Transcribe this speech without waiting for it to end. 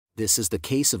This is the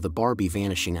case of the Barbie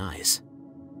vanishing eyes.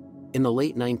 In the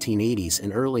late 1980s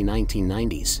and early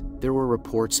 1990s, there were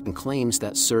reports and claims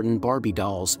that certain Barbie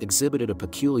dolls exhibited a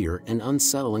peculiar and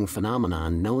unsettling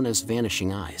phenomenon known as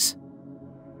vanishing eyes.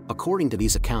 According to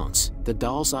these accounts, the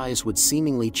doll's eyes would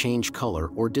seemingly change color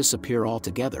or disappear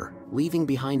altogether, leaving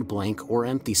behind blank or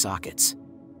empty sockets.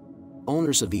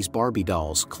 Owners of these Barbie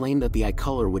dolls claim that the eye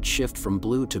color would shift from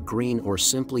blue to green or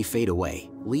simply fade away,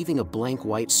 leaving a blank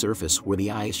white surface where the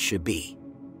eyes should be.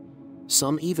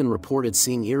 Some even reported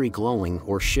seeing eerie glowing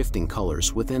or shifting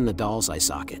colors within the doll's eye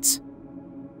sockets.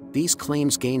 These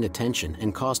claims gained attention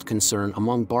and caused concern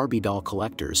among Barbie doll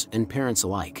collectors and parents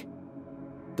alike.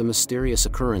 The mysterious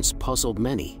occurrence puzzled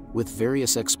many, with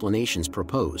various explanations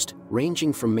proposed,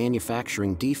 ranging from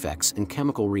manufacturing defects and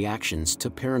chemical reactions to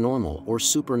paranormal or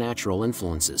supernatural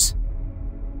influences.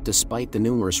 Despite the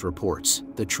numerous reports,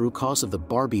 the true cause of the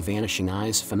Barbie vanishing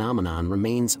eyes phenomenon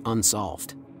remains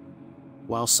unsolved.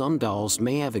 While some dolls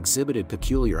may have exhibited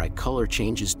peculiar eye color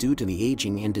changes due to the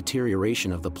aging and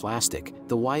deterioration of the plastic,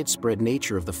 the widespread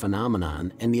nature of the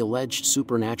phenomenon and the alleged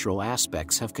supernatural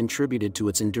aspects have contributed to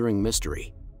its enduring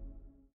mystery.